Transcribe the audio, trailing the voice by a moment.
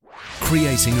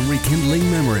creating and rekindling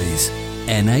memories.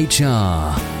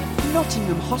 NHR.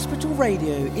 Nottingham Hospital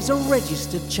Radio is a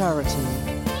registered charity.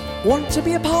 Want to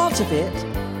be a part of it?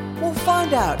 Well,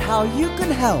 find out how you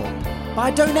can help by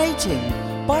donating,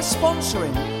 by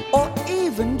sponsoring, or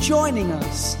even joining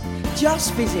us.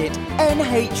 Just visit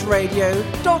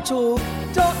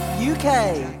nhradio.org.uk.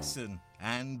 Jackson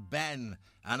and Ben,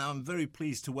 and I'm very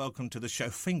pleased to welcome to the show.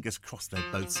 Fingers crossed they're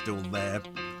both still there.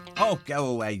 Oh, go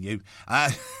away, you.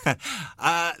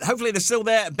 Hopefully they're still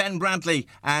there. Ben Bradley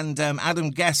and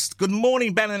Adam Guest. Good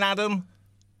morning, Ben and Adam.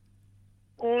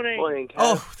 Morning. Morning, Kev.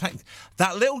 Oh,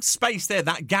 that little space there,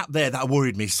 that gap there, that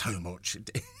worried me so much.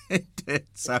 It did.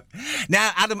 So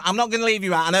now, Adam, I'm not going to leave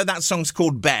you out. I know that song's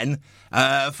called Ben,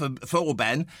 for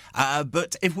Ben.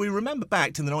 But if we remember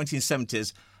back to the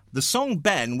 1970s, the song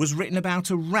Ben was written about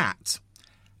a rat.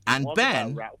 And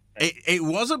Ben, it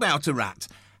was about a rat.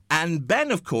 And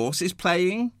Ben, of course, is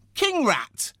playing King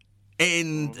Rat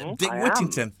in Dick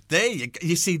Whittington. There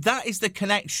you see, that is the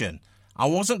connection. I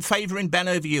wasn't favouring Ben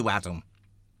over you, Adam.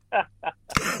 No,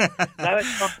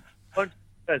 it's not.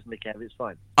 Personally, Kev, it's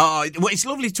fine. Well, it's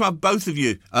lovely to have both of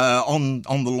you on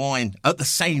the line at the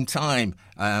same time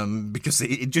because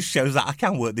it just shows that I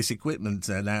can work this equipment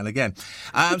now and again.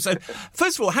 So,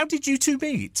 first of all, how did you two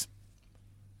meet?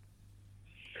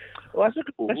 Well, that's a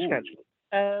good question, actually.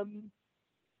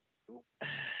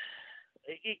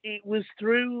 It was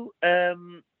through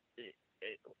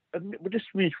just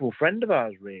a mutual friend of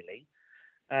ours, really.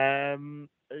 I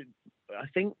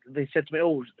think they said to me,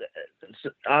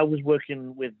 I was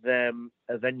working with a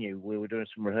venue. We were doing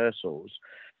some rehearsals,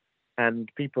 and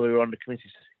people who were on the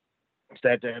committee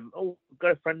said, we've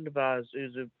got a friend of ours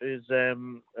who's a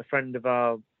friend of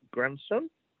our grandson.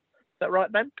 Is that right,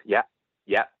 Ben? Yeah,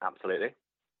 absolutely.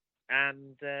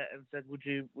 And said, would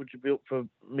you be up for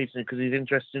meeting him because he's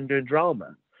interested in doing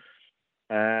drama?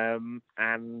 So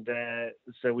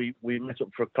we met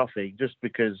up for a coffee just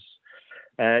because.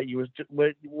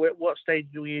 What stage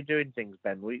were you doing things,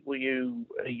 Ben? Were you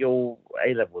your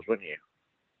A levels, weren't you?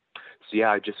 So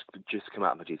yeah, I just come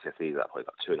out of my GCSEs. That probably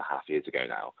about 2.5 years ago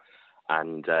now,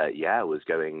 and I was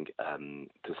going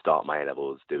to start my A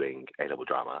levels doing A level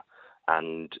drama,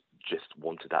 and just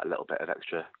wanted that little bit of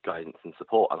extra guidance and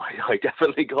support, and I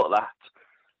definitely got that.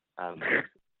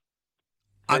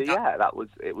 That was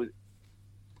a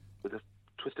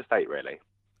twist of fate, really.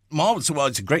 Marvellous. Well,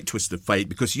 it's a great twist of fate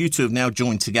because you two have now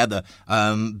joined together.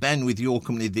 Ben with your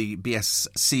company, the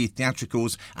BSC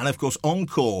Theatricals, and of course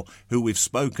Encore, who we've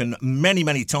spoken many,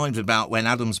 many times about when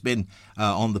Adam's been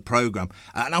on the programme.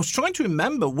 And I was trying to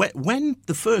remember when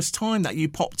the first time that you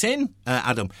popped in,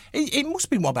 Adam. It must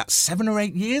be, about 7 or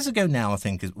 8 years ago now, I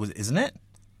think, isn't it?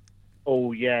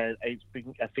 Oh, yeah. I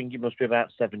think it must be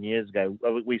about 7 years ago.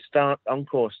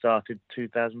 Encore started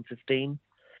 2015.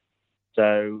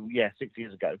 So, 6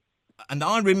 years ago. And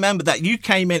I remember that you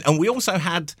came in, and we also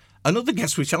had another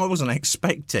guest, which I wasn't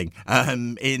expecting,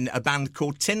 in a band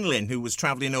called Tinlin, who was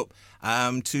travelling up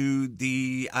to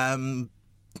the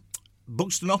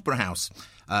Buxton Opera House,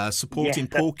 supporting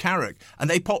Paul Carrack. And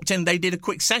they popped in, they did a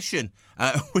quick session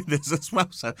with us as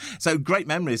well. So great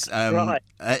memories. Right.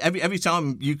 Every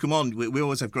time you come on, we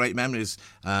always have great memories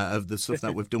of the stuff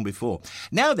that we've done before.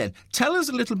 Now then, tell us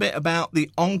a little bit about the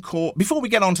Encore, before we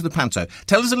get on to the panto,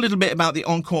 tell us a little bit about the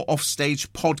Encore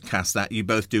Offstage podcast that you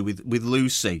both do with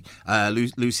Lucy,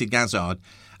 Lucy Gazzard.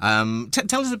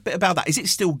 Tell us a bit about that. Is it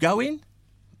still going?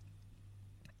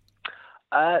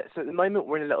 So at the moment,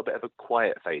 we're in a little bit of a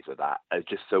quiet phase with that,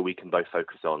 just so we can both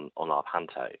focus on our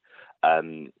panto.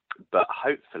 But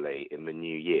hopefully in the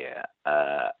new year,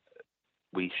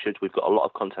 we've got a lot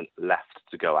of content left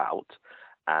to go out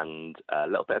and a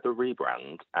little bit of a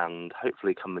rebrand. And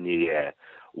hopefully come the new year,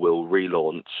 we'll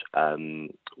relaunch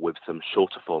with some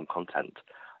shorter form content.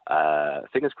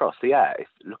 Fingers crossed. So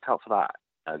look out for that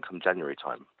come January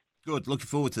time. Good, looking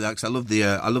forward to that because I love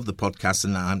the podcast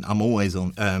and I'm always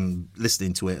on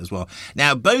listening to it as well.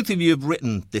 Now, both of you have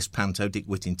written this panto, Dick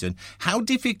Whittington. How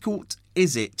difficult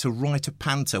is it to write a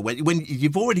panto when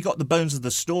you've already got the bones of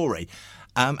the story?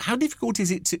 How difficult is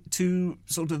it to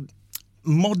sort of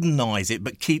modernise it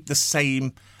but keep the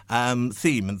same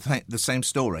theme and the same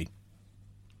story?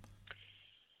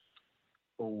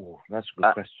 Oh, that's a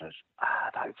good question.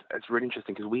 That's really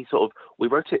interesting because we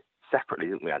wrote it separately,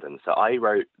 didn't we, Adam? So I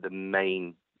wrote the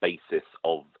main basis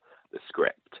of the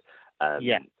script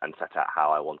and set out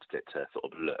how I wanted it to sort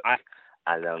of look.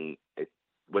 And then it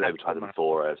went over to Adam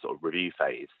for a sort of review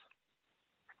phase,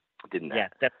 didn't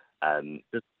it? Yeah.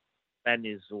 Ben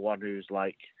is the one who's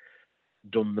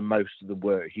done the most of the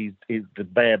work. He's the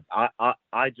babe.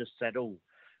 I just said,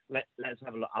 let's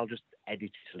have a look. I'll just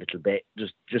edit it a little bit,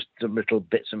 just some little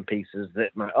bits and pieces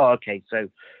that might. Oh, okay. So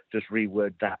just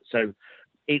reword that. So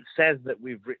it says that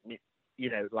we've written it.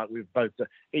 Like we've both.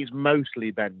 It's mostly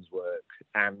Ben's work,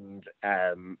 and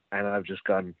I've just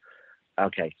gone.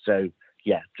 Okay, so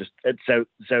yeah, just so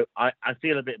I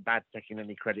feel a bit bad taking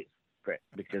any credit for it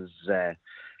because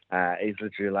it's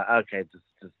literally like, okay, just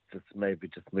maybe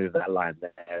just move that line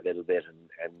there a little bit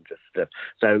and just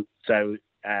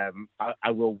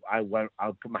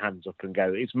I'll put my hands up and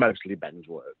go, it's mostly Ben's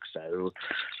work. So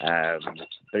but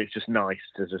it's just nice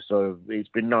to just it's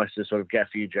been nice to sort of get a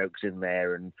few jokes in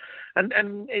there and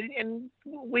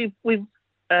we've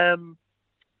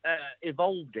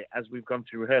evolved it as we've gone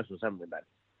through rehearsals, haven't we, Ben?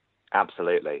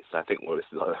 Absolutely. So I think this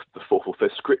is the fourth or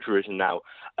fifth script revision now,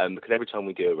 because every time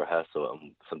we do a rehearsal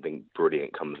and something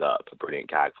brilliant comes up, a brilliant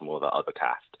gag from all the other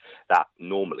cast, that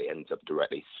normally ends up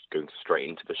directly going straight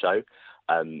into the show.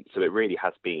 So it really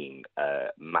has been a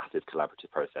massive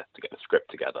collaborative process to get the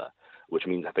script together, which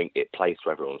means I think it plays to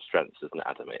everyone's strengths, doesn't it,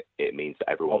 Adam? It means that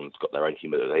everyone's got their own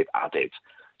humour that they've added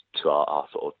to our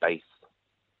sort of base.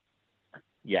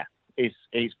 Yeah,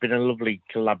 it's been a lovely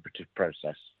collaborative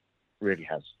process. It really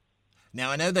has. Now,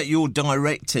 I know that you're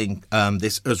directing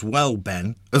this as well,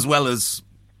 Ben, as well as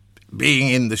being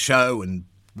in the show and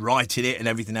writing it and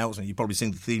everything else, and you probably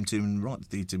sing the theme tune and write the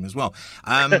theme tune as well.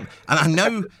 And I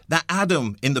know that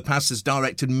Adam in the past has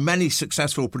directed many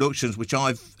successful productions, which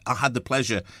I had the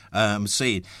pleasure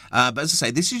seeing. But as I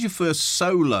say, this is your first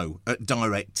solo at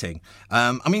directing.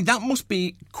 I mean, that must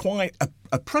be quite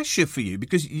a pressure for you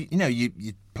because,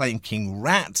 you're playing King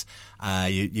Rat.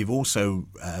 You've also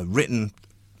written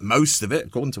most of it,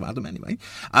 according to Adam anyway.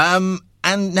 And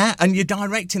you're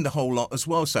directing the whole lot as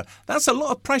well. So that's a lot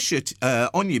of pressure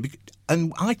on you.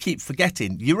 And I keep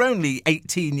forgetting, you're only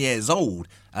 18 years old.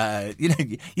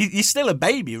 You're still a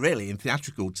baby, really, in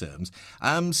theatrical terms.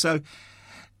 So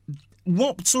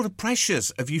what sort of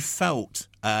pressures have you felt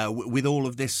with all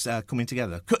of this coming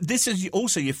together? This is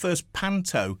also your first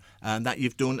panto that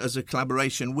you've done as a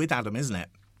collaboration with Adam, isn't it?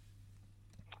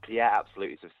 Yeah,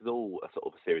 absolutely. So this is all a sort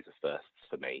of a series of firsts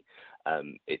for me.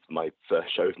 It's my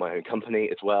first show with my own company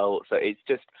as well. So it's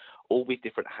just all these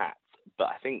different hats. But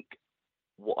I think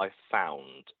what I've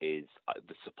found is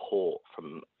the support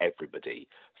from everybody,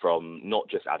 from not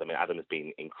just Adam. And Adam has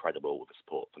been incredible with the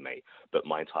support for me, but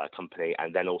my entire company.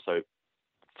 And then also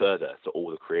further, so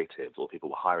all the creatives, all the people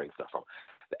we're hiring stuff from,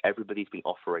 that everybody's been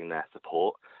offering their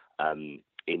support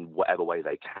in whatever way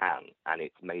they can. And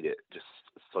it's made it just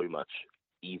so much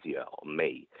easier on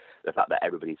me. The fact that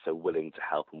everybody's so willing to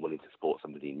help and willing to support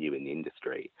somebody new in the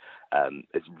industry,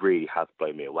 it really has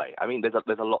blown me away. I mean, there's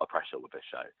a lot of pressure with this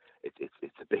show. It's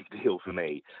a big deal for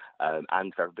me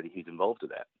and for everybody who's involved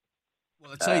with it.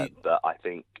 Well, I'd say, but I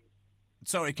think.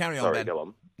 Sorry, carry on, Sorry, Ben. go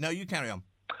on. No, you carry on.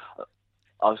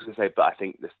 I was going to say, but I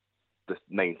think the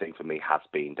main thing for me has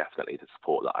been definitely the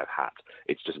support that I've had.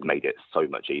 It's just made it so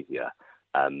much easier,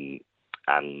 and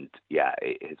yeah,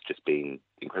 it has just been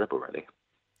incredible, really.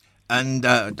 And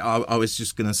I was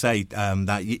just going to say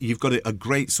that you've got a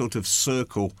great sort of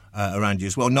circle around you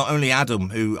as well. Not only Adam,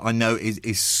 who I know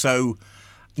is so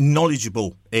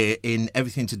knowledgeable in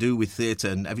everything to do with theatre,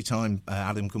 and every time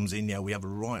Adam comes in, we have a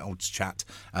right old chat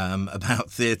about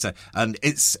theatre, and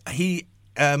he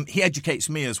educates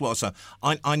me as well, so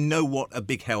I know what a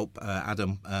big help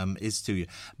Adam is to you.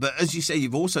 But as you say,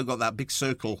 you've also got that big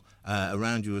circle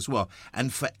around you as well.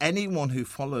 And for anyone who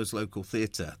follows local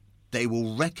theatre, they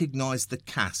will recognise the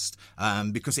cast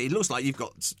because it looks like you've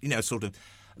got, sort of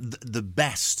the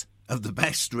best of the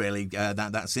best, really,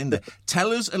 that's in there.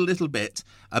 Tell us a little bit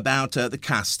about the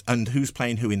cast and who's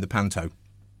playing who in the panto.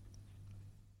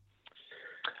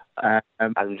 Alan,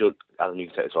 you can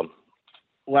take this one.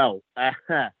 Well,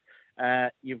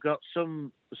 you've got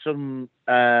some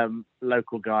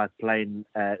local guy playing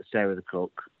Sarah the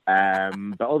cook,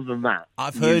 but other than that,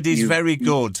 I've heard he's very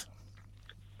good.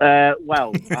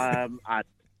 Well,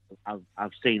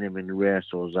 I've seen him in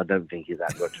rehearsals. I don't think he's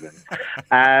that good to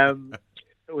him.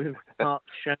 We've got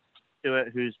Shona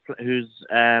Stewart, who's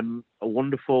a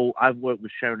wonderful. I've worked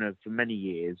with Shona for many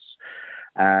years.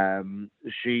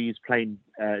 She's playing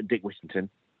Dick Whittington.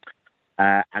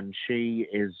 And she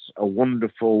is a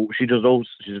wonderful. She's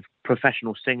a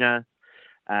professional singer,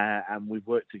 and we've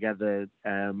worked together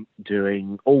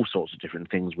doing all sorts of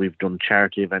different things. We've done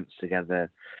charity events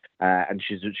together, and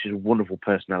she's a wonderful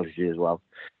personality as well.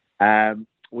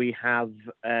 We have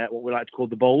what we like to call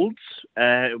the Bolds,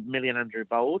 Millie and Andrew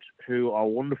Bold, who are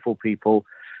wonderful people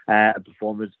and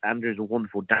performers. Andrew's a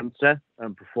wonderful dancer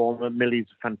and performer. Millie's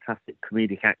a fantastic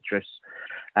comedic actress.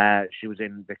 She was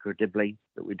in Vicar of Dibley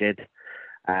that we did.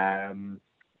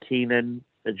 Keenan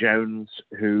Jones,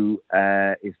 who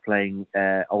is playing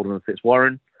Alderman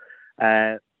Fitzwarren.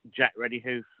 Jack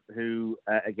Reddyhoof, who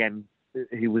again,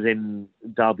 he was in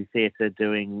Derby Theatre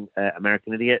doing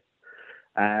American Idiot.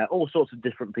 All sorts of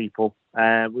different people,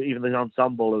 even the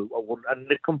ensemble, and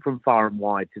they come from far and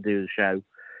wide to do the show.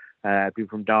 People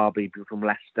from Derby, people from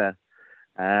Leicester,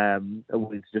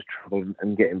 always just travel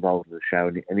and get involved in the show,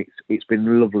 and it's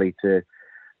been lovely to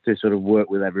sort of work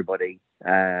with everybody,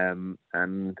 and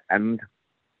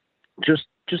just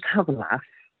have a laugh.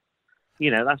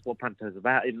 That's what Panto's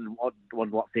about, and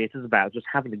what theatre's about, just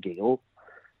having a giggle,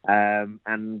 and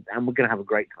we're going to have a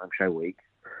great time show week.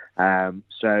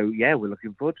 So yeah, we're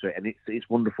looking forward to it, and it's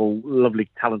wonderful, lovely,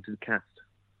 talented cast.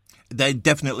 They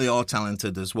definitely are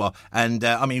talented as well, and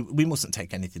I mean, we mustn't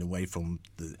take anything away from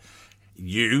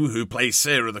you, who plays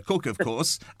Sarah the cook, of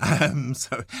course.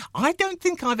 So I don't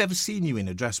think I've ever seen you in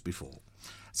a dress before,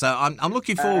 so I'm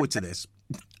looking forward to this.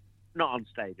 Not on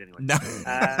stage, anyway. No.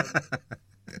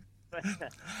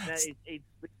 It's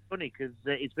funny because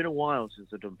it's been a while since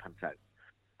I've done Panto.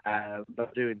 But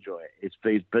I do enjoy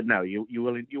it. But no, you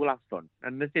will have fun,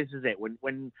 and this is it.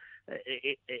 When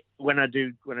I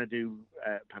do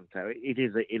Panto, it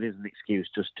is an excuse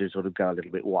just to sort of go a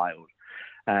little bit wild,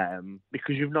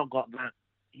 because you've not got that.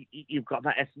 You've got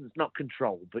that essence, not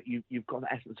control, but you've got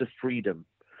the essence of freedom,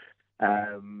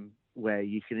 where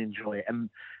you can enjoy it, and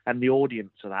the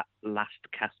audience are that last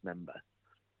cast member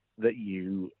that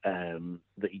you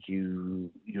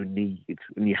need,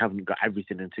 and you haven't got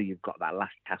everything until you've got that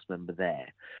last cast member there,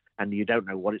 and you don't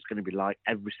know what it's going to be like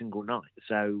every single night.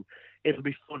 So it'll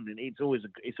be fun, and it's always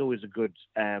a good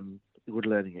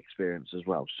learning experience as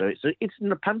well. So it's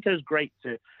Panto's great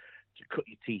to cut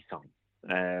your teeth on,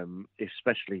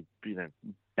 especially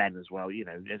Ben as well. As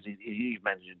you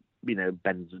mentioned,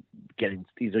 Ben's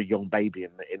he's a young baby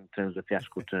in terms of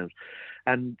theatrical terms,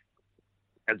 and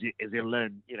as he'll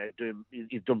learn,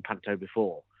 he's done Panto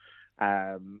before,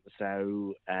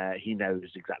 so he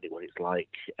knows exactly what it's like.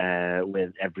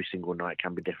 Where every single night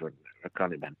can be different,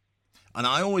 can't it, Ben? And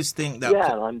I always think that.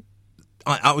 Yeah,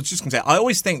 I was just going to say, I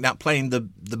always think that playing the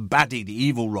baddie, the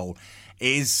evil role,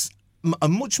 is a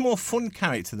much more fun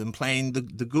character than playing the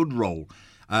good role.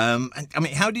 And I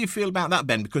mean, how do you feel about that,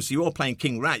 Ben? Because you're playing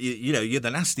King Rat. You're the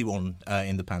nasty one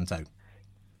in the Panto.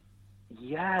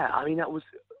 Yeah, I mean that was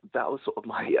sort of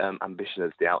my ambition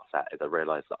at the outset, as I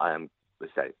realised that I am,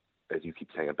 let's say, as you keep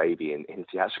saying, a baby in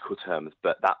theatrical terms,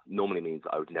 but that normally means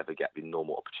that I would never get the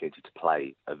normal opportunity to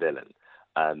play a villain,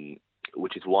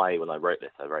 which is why when I wrote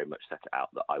this, I very much set it out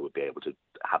that I would be able to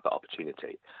have that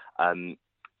opportunity.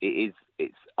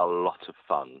 It's a lot of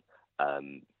fun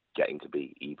getting to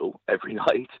be evil every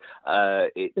night.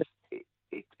 You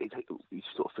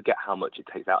sort of forget how much it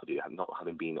takes out of you, not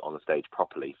having been on the stage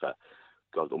properly for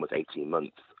almost 18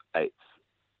 months.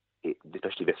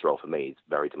 Especially this role for me is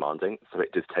very demanding, so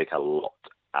it does take a lot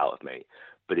out of me,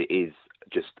 but it is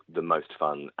just the most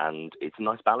fun, and it's a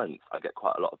nice balance. I get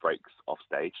quite a lot of breaks off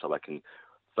stage, so I can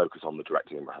focus on the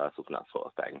directing and rehearsals and that sort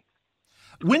of thing.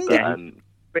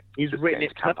 He's written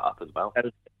it camp up as well.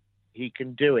 He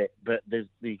can do it, but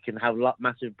he can have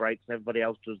massive breaks, and everybody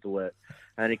else does the work,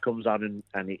 and he comes on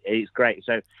and it's great.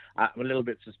 So I'm a little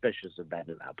bit suspicious of Ben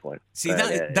at that point. See,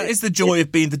 that is the joy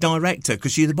of being the director,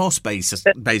 because you're the boss,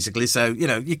 basically. So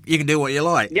you can do what you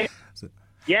like. Yeah, so.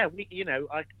 Yeah.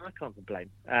 I can't complain.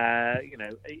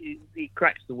 He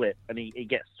cracks the whip and he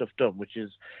gets stuff done,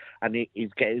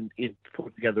 he's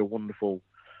put together a wonderful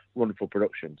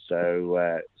production.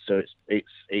 So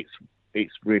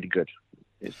it's really good.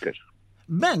 It's good.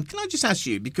 Ben, can I just ask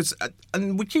you, because,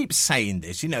 and we keep saying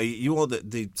this, you're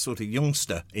the sort of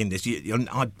youngster in this.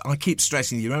 I keep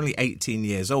stressing you're only 18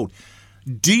 years old.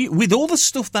 With all the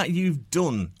stuff that you've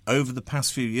done over the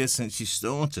past few years since you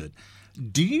started,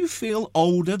 do you feel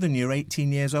older than you're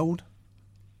 18 years old?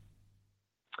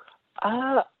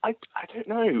 I don't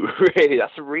know, really.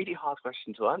 That's a really hard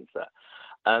question to answer.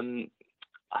 I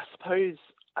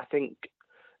think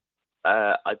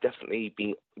I've definitely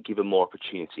been given more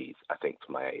opportunities, I think,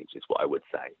 for my age, is what I would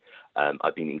say.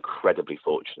 I've been incredibly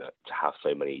fortunate to have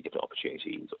so many different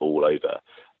opportunities all over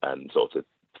sort of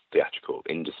theatrical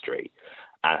industry.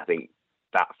 And I think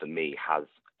that, for me, has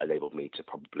enabled me to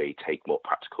probably take more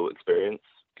practical experience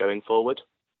going forward.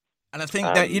 And I think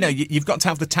that, you've got to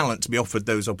have the talent to be offered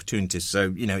those opportunities.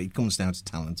 So, it comes down to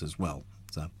talent as well.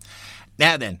 So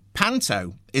now then,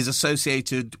 Panto is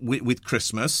associated with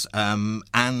Christmas,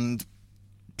 and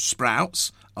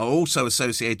Sprouts are also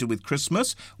associated with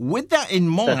Christmas. With that in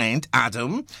mind,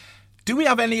 Adam, do we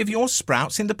have any of your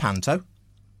Sprouts in the Panto?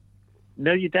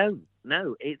 No, you don't.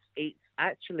 No, it's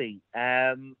actually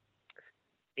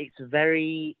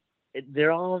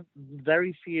there are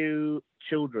very few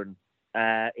children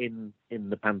in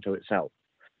the panto itself.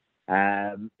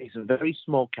 It's a very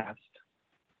small cast,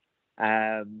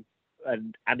 and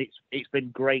it's been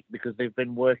great because they've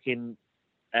been working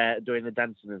doing the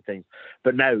dancing and things.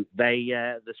 But no,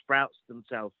 the Sprouts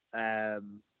themselves are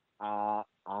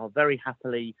very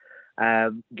happily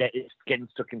getting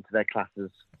stuck into their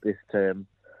classes this term,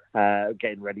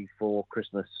 getting ready for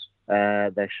Christmas.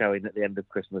 They're showing at the end of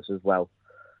Christmas as well.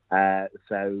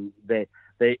 So they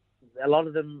a lot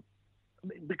of them,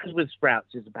 because with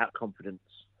Sprouts it's about confidence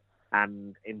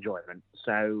and enjoyment.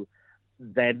 So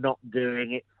they're not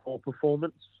doing it for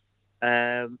performance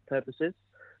purposes.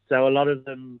 So a lot of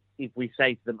them, if we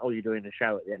say to them, "Oh, you're doing a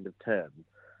show at the end of term,"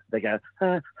 they go,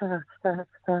 ha, ha, ha,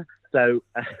 ha. So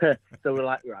we're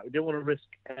like, right, we don't want to risk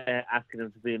asking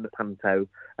them to be in the panto.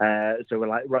 So we're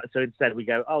like, right. So instead we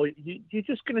go, oh, you're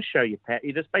just going to show your pet.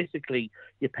 You're just basically,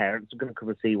 your parents are going to come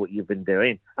and see what you've been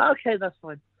doing. Okay, that's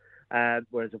fine.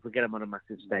 Whereas if we get them on a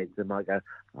massive stage, they might go,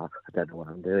 oh, I don't know what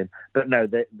I'm doing. But no,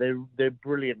 they're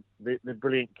brilliant. They're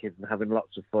brilliant kids and having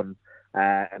lots of fun.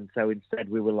 And so instead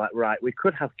we were like, right, we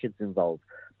could have kids involved,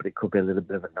 but it could be a little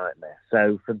bit of a nightmare.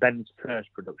 So for Ben's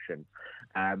first production,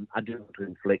 I didn't want to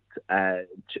inflict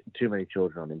too many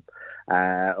children on him.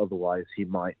 Otherwise, he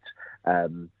might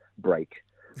break,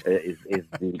 is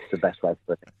the best way to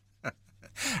put it.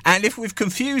 And if we've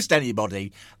confused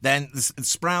anybody, then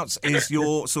Sprouts is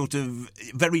your sort of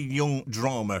very young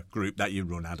drama group that you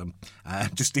run, Adam.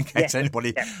 Just in case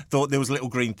anybody thought there was little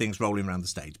green things rolling around the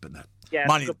stage, but no. Yeah,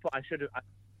 I should have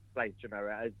explained,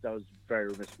 I was very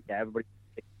remiss. Yeah, everybody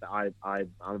thinks that I'm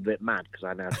a bit mad because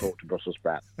I now talk to Brussels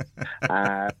sprouts.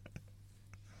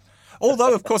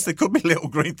 Although, of course, there could be little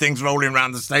green things rolling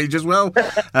around the stage as well.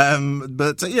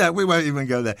 But we won't even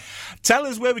go there. Tell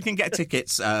us where we can get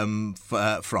tickets from.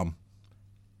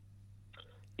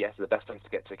 Yes, the best place to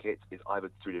get tickets is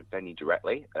either through the venue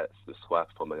directly at the Square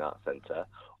Performing Arts Centre,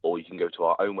 or you can go to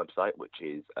our own website, which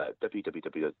is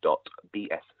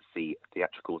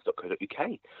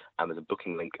www.bsctheatricals.co.uk, and there's a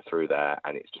booking link through there,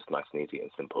 and it's just nice and easy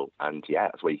and simple. And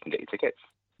that's where you can get your tickets.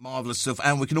 Marvellous stuff.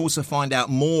 And we can also find out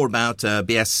more about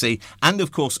BSC and,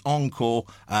 of course, Encore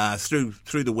through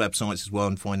the websites as well,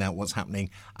 and find out what's happening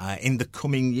in the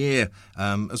coming year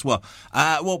as well.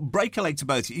 Break a leg to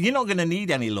both. You're not going to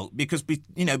need any luck because,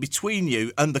 between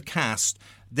you and the cast,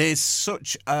 there's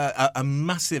such a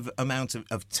massive amount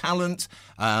of talent,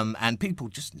 and people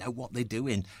just know what they're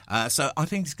doing. So I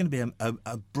think it's going to be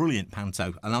a brilliant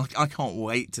panto, and I can't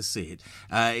wait to see it.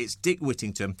 It's Dick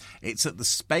Whittington. It's at the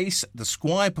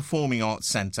Squire Performing Arts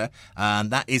Centre, and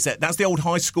that's the old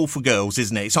high school for girls,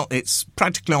 isn't it? It's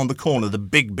practically on the corner of the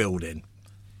big building.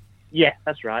 Yeah,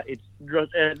 that's right. It's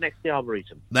next to the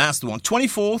Arboretum. That's the one.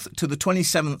 24th to the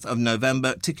 27th of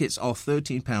November. Tickets are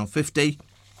 £13.50.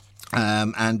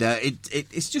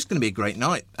 It's just going to be a great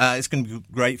night. It's going to be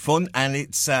great fun, and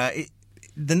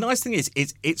the nice thing is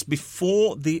it's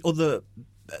before the other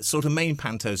sort of main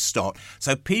pantos start,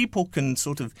 so people can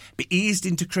sort of be eased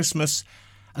into Christmas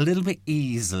a little bit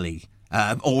easily.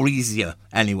 Or easier,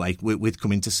 anyway, with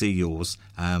coming to see yours.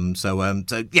 So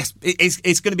yes,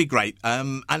 it's going to be great.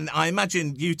 And I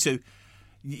imagine you two,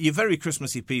 you're very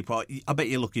Christmassy people. I bet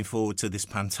you're looking forward to this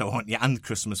panto, aren't you? And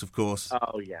Christmas, of course.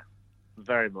 Oh, yeah.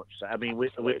 Very much so. I mean,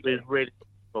 we're really looking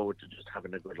forward to just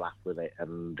having a good laugh with it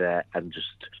and just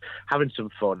having some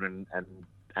fun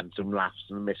and some laughs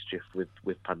and mischief with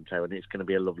panto, and it's going to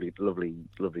be a lovely, lovely,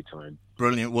 lovely time.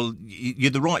 Brilliant. Well,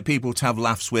 you're the right people to have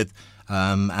laughs with,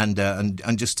 and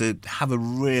just to have a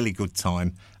really good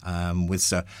time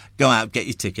with. Go out, get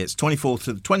your tickets. 24th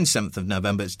to the 27th of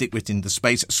November. It's Dick Whittington, the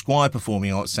Space Squire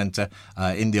Performing Arts Centre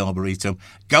in the Arboretum.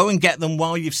 Go and get them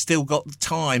while you've still got the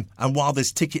time and while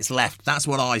there's tickets left. That's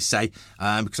what I say,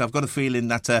 because I've got a feeling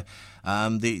that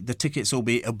the tickets will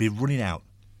be running out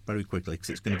very quickly,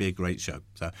 because it's going to be a great show.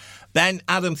 So, Ben,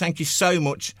 Adam, thank you so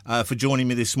much for joining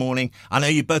me this morning. I know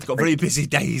you've both got very busy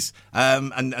days,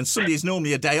 and Sunday is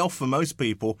normally a day off for most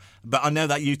people, but I know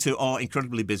that you two are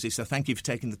incredibly busy, so thank you for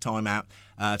taking the time out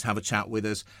to have a chat with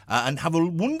us, and have a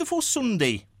wonderful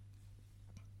Sunday.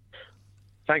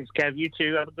 Thanks, Kev. You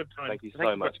too. Have a good time. Thank you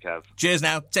so much, Kev. Cheers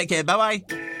now. Take care. Bye-bye.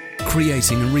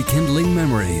 Creating and rekindling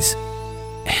memories.